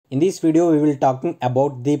In this video, we will talking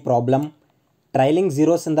about the problem trailing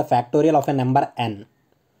zeros in the factorial of a number n.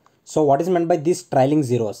 So what is meant by these trailing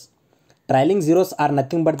zeros? Trailing zeros are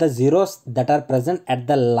nothing but the zeros that are present at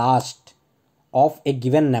the last of a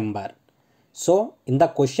given number. So in the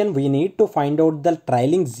question, we need to find out the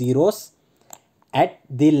trailing zeros at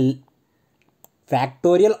the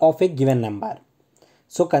factorial of a given number.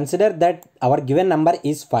 So consider that our given number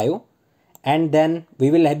is 5. And then we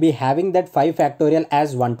will be having that 5 factorial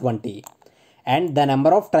as 120, and the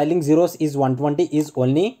number of trailing zeros is 120 is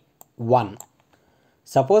only 1.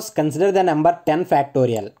 Suppose consider the number 10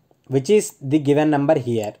 factorial, which is the given number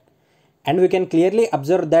here, and we can clearly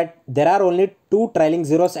observe that there are only 2 trailing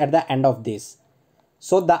zeros at the end of this.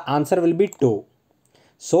 So the answer will be 2.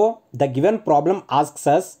 So the given problem asks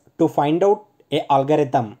us to find out a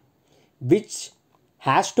algorithm which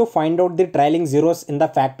has to find out the trailing zeros in the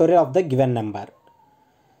factorial of the given number.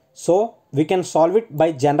 So we can solve it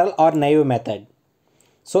by general or naive method.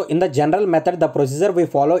 So in the general method, the procedure we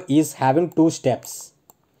follow is having 2 steps.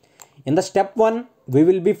 In the step 1, we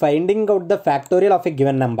will be finding out the factorial of a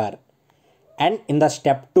given number. And in the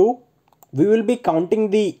step 2, we will be counting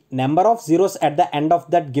the number of zeros at the end of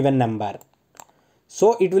that given number.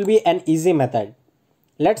 So it will be an easy method.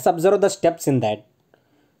 Let's observe the steps in that.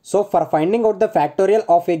 So for finding out the factorial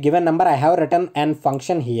of a given number, I have written an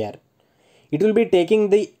function here. It will be taking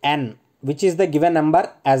the n, which is the given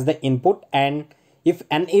number, as the input, and if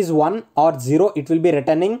n is 1 or 0, it will be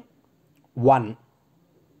returning 1.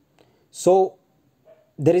 So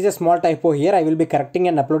there is a small typo here. I will be correcting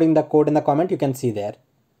and uploading the code in the comment. You can see there.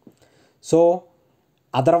 So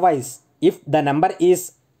otherwise, if the number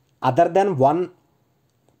is other than 1,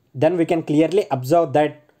 then we can clearly observe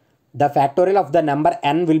that the factorial of the number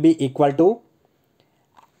n will be equal to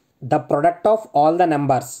the product of all the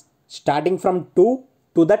numbers starting from 2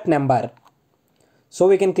 to that number. So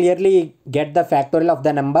we can clearly get the factorial of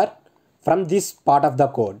the number from this part of the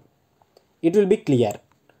code. It will be clear.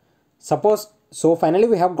 So finally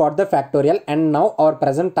we have got the factorial, and now our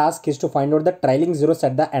present task is to find out the trailing zeros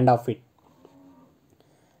at the end of it.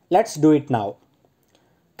 Let's do it now.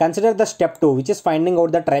 Consider the step 2, which is finding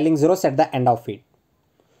out the trailing zeros at the end of it.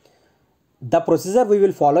 The procedure we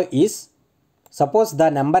will follow is, suppose the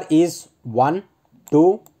number is 1,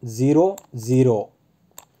 2, 0, 0.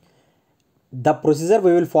 The procedure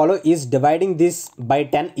we will follow is dividing this by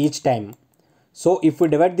 10 each time. So if we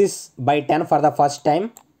divide this by 10 for the first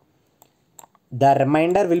time, the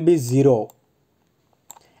remainder will be 0.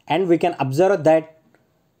 And we can observe that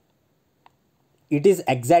it is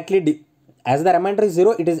exactly, as the remainder is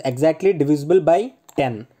 0, it is exactly divisible by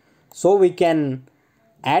 10. So we can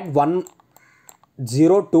add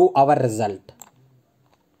 0 to our result,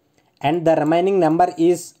 and the remaining number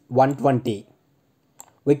is 120.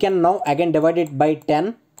 We can now again divide it by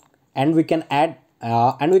 10, and we can add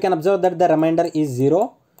and we can observe that the remainder is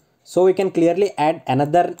 0. So we can clearly add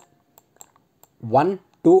another 1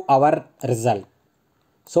 to our result.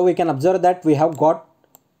 So we can observe that we have got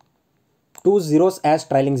 2 zeros as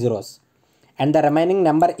trailing zeros, and the remaining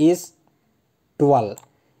number is 12.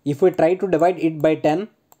 If we try to divide it by 10,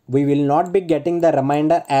 we will not be getting the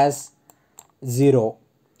remainder as 0.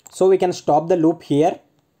 So we can stop the loop here,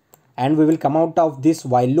 and we will come out of this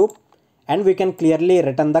while loop, and we can clearly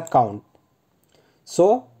return the count.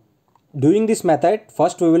 So doing this method,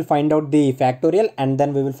 first we will find out the factorial, and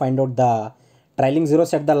then we will find out the trailing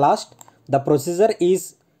zeros at the last. The procedure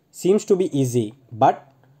seems to be easy,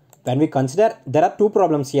 but when we consider, there are 2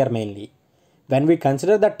 problems here mainly. When we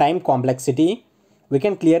consider the time complexity, we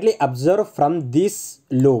can clearly observe from this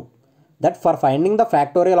loop that for finding the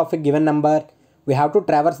factorial of a given number, we have to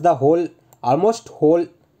traverse the almost whole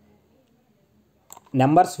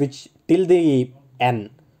numbers which till the n.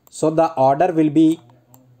 So the order will be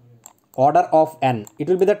order of n. It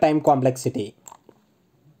will be the time complexity.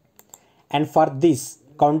 And for this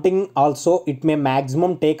counting also, it may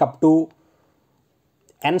maximum take up to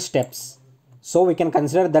n steps. So we can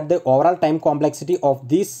consider that the overall time complexity of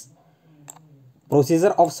this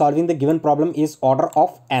procedure of solving the given problem is order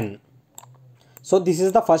of n. So this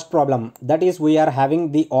is the first problem, that is we are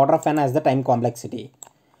having the order of n as the time complexity.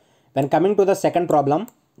 When coming to the second problem,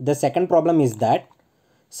 the second problem is that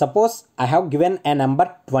suppose I have given a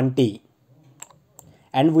number 20,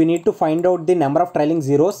 and we need to find out the number of trailing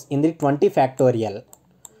zeros in the 20 factorial.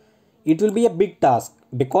 It will be a big task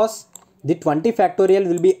because the 20 factorial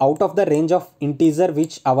will be out of the range of integer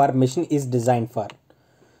which our machine is designed for.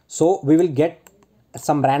 So we will get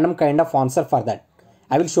some random kind of answer for that.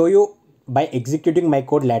 I will show you by executing my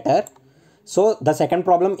code later. So the second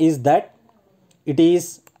problem is that it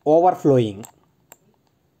is overflowing.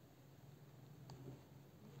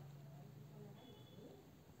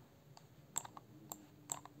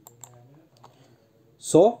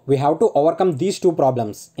 So we have to overcome these two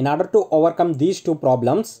problems. In order to overcome these two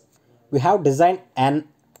problems, we have designed an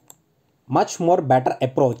much more better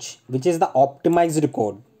approach, which is the optimized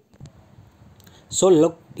code. So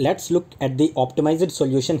let's look at the optimized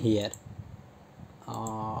solution here.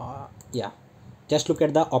 Just look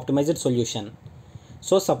at the optimized solution.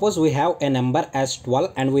 So suppose we have a number as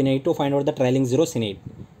 12 and we need to find out the trailing zeros in it,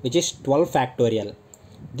 which is 12 factorial.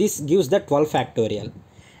 This gives the 12 factorial,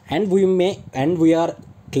 and we are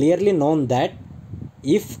clearly known that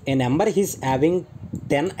if a number is having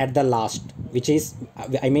 10 at the last, which is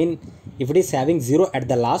if it is having 0 at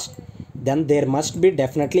the last, then there must be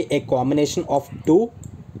definitely a combination of 2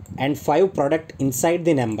 and 5 product inside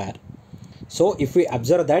the number. So if we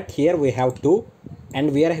observe that here we have 2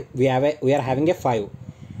 and we are having a 5,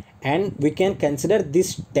 and we can consider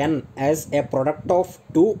this 10 as a product of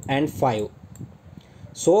 2 and 5.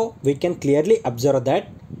 So we can clearly observe that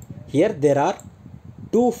here there are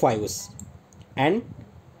 2 5s, and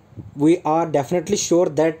we are definitely sure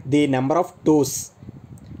that the number of 2's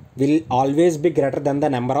will always be greater than the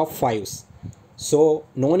number of 5's. So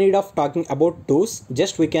no need of talking about 2's,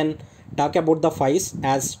 just we can talk about the 5's,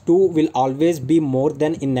 as 2 will always be more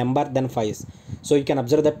than in number than 5's. So you can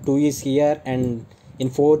observe that 2 is here, and in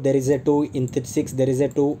 4 there is a 2, in 6 there is a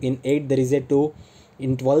 2, in 8 there is a 2,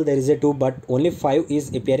 in 12 there is a 2, but only 5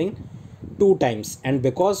 is appearing 2 times. And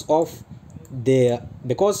because of the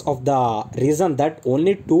reason that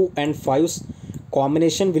only 2 and 5's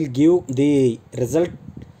combination will give the result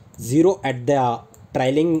 0 at the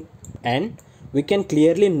trailing end, we can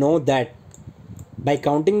clearly know that by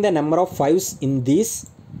counting the number of 5's in these,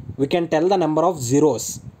 we can tell the number of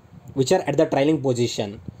zeros which are at the trailing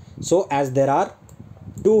position. So as there are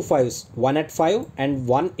 2 5's, 1 at 5 and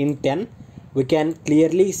 1 in 10, we can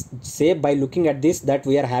clearly say by looking at this that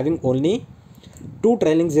we are having only 2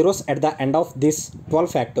 trailing zeros at the end of this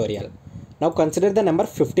 12 factorial. Now consider the number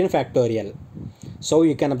 15 factorial. So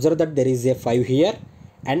you can observe that there is a 5 here,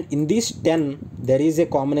 and in this 10 there is a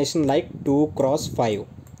combination like 2 cross 5,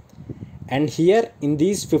 and here in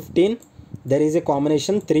these 15 there is a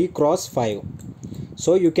combination 3 cross 5.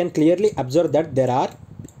 So you can clearly observe that there are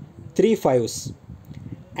 3 5's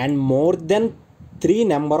and more than 3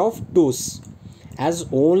 number of 2's, as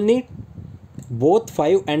only both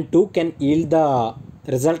 5 and 2 can yield the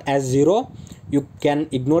result as 0. You can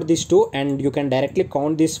ignore these 2 and you can directly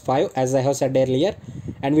count this 5 as I have said earlier,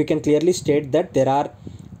 and we can clearly state that there are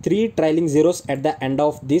 3 trailing zeros at the end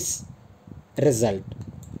of this result.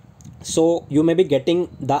 So you may be getting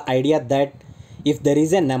the idea that if there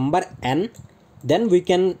is a number n, then we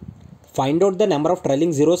can find out the number of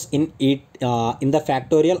trailing zeros in it in the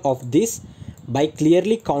factorial of this by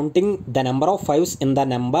clearly counting the number of 5's in the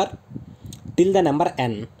number till the number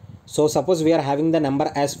n. So suppose we are having the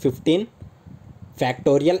number as 15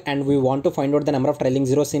 factorial and we want to find out the number of trailing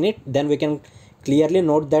zeros in it, then we can clearly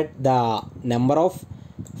note that the number of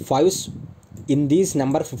 5's in this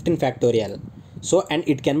number 15 factorial. So and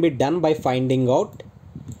it can be done by finding out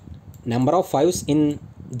number of 5's in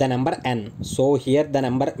the number n. So here the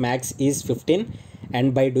number max is 15,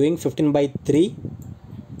 and by doing 15 by 3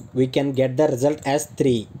 we can get the result as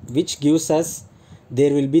 3, which gives us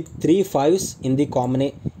there will be 3 5's in the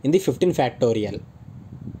 15 factorial.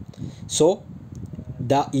 So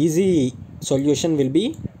the easy solution will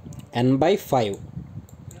be n by 5.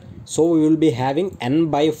 So we will be having n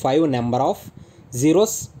by 5 number of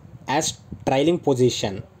zeros as trailing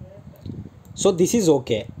position. So this is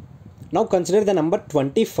okay. Now consider the number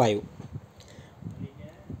 25.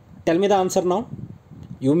 Tell me the answer now.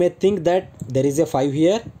 You may think that there is a 5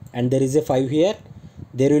 here and there is a 5 here.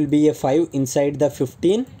 There will be a 5 inside the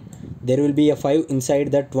 15. There will be a 5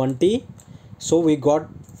 inside the 20. So we got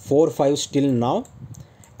 4 5's till now,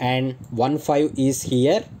 and 1 5 is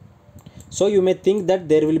here. So you may think that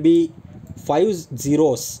there will be 5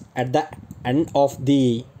 zeros at the end of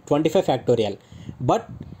the 25 factorial. But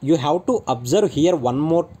you have to observe here one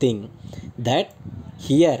more thing, that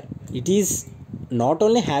here it is not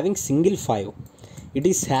only having single 5, it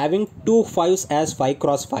is having 2 5's as 5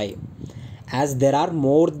 cross 5. As there are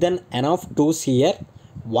more than enough 2's here,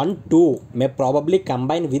 1 2 may probably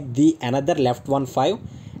combine with the another left 1 5,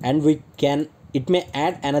 and it may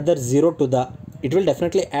add another 0 to the, it will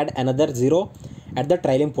definitely add another 0 at the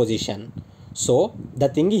trailing position. So the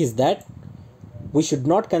thing is that we should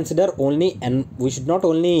not consider only n, we should not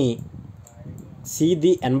only see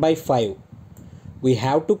the n by 5, we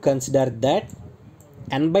have to consider that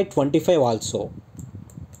n by 25 also.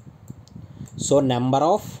 So number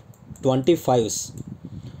of 25's.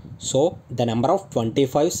 So the number of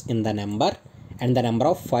 25's in the number and the number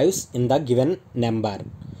of 5's in the given number.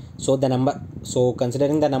 So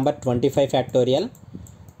considering the number 25 factorial,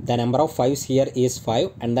 the number of 5's here is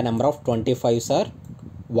 5 and the number of 25's are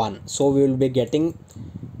 1. So we will be getting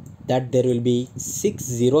that there will be 6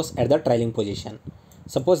 zeros at the trailing position.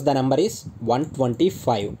 Suppose the number is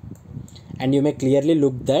 125 and you may clearly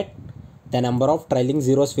look that the number of trailing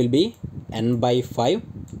zeros will be n by 5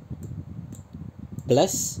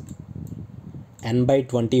 plus n by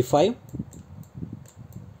 25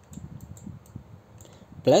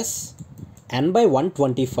 plus n by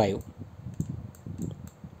 125,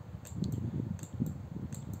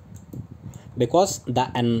 because the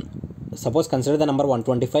n, suppose consider the number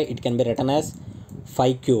 125, it can be written as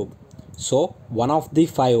 5 cube. So one of the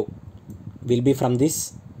 5 will be from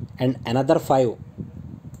this and another 5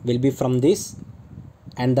 will be from this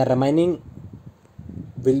and the remaining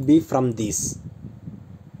will be from this.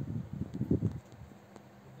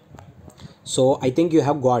 So I think you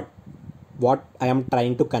have got what I am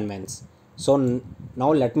trying to convince. So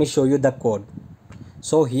now let me show you the code.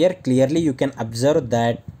 So here clearly you can observe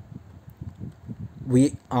that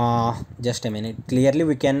we just a minute, clearly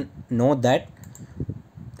we can know that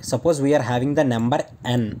suppose we are having the number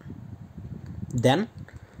n, then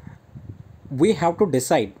we have to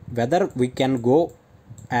decide whether we can go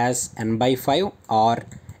as n by 5 or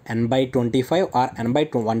n by 25 or n by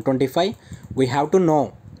 125. We have to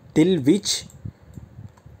know till which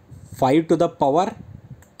 5 to the power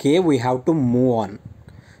k we have to move on.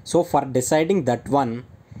 So for deciding that one,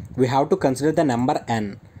 we have to consider the number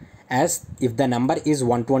n, as if the number is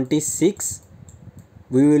 126,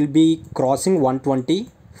 we will be crossing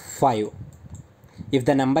 125. If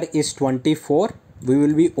the number is 24, we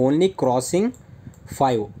will be only crossing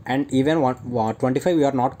 5, and even 25 we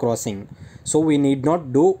are not crossing. So we need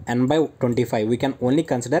not do n by 25, we can only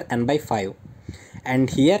consider n by 5. And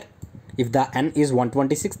here if the n is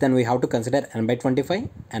 126, then we have to consider n by 25,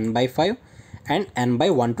 n by 5 and n by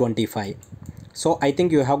 125. So I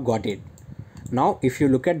think you have got it. Now if you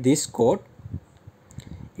look at this code,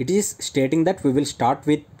 it is stating that we will start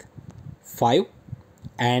with 5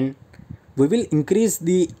 and we will increase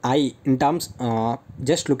the I in terms,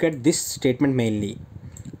 just look at this statement mainly.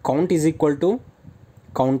 Count is equal to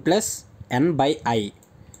count plus n by I.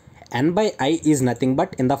 N by I is nothing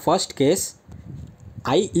but, in the first case,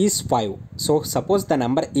 I is 5. So suppose the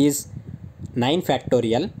number is 9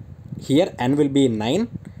 factorial. Here n will be 9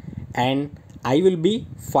 and I will be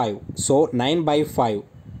 5. So 9 by 5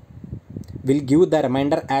 will give the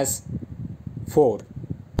remainder as 4.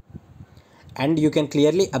 And you can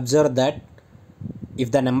clearly observe that if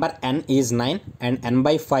the number n is 9 and n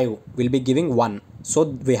by 5 will be giving 1. So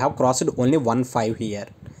we have crossed only 1 5 here.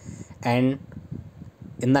 And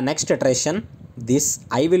in the next iteration, this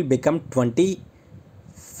I will become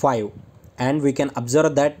 25. And we can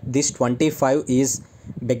observe that this 25 is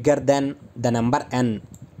bigger than the number n.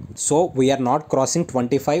 So we are not crossing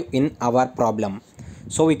 25 in our problem.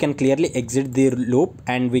 So we can clearly exit the loop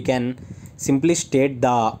and we can simply state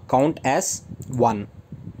the count as 1.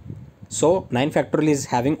 So 9 factorial is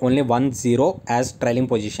having only 1 0 as trailing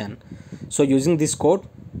position. So using this code,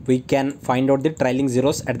 we can find out the trailing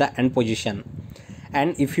zeros at the end position.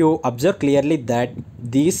 And if you observe clearly that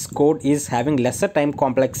this code is having lesser time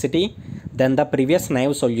complexity than the previous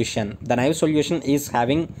naive solution. The naive solution is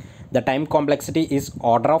having the time complexity is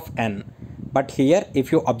order of n. But here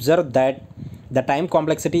if you observe that the time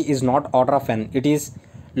complexity is not order of n, it is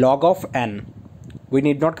log of n. We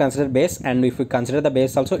need not consider base, and if we consider the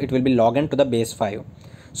base also, it will be log n to the base 5.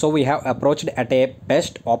 So we have approached at a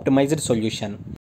best optimized solution.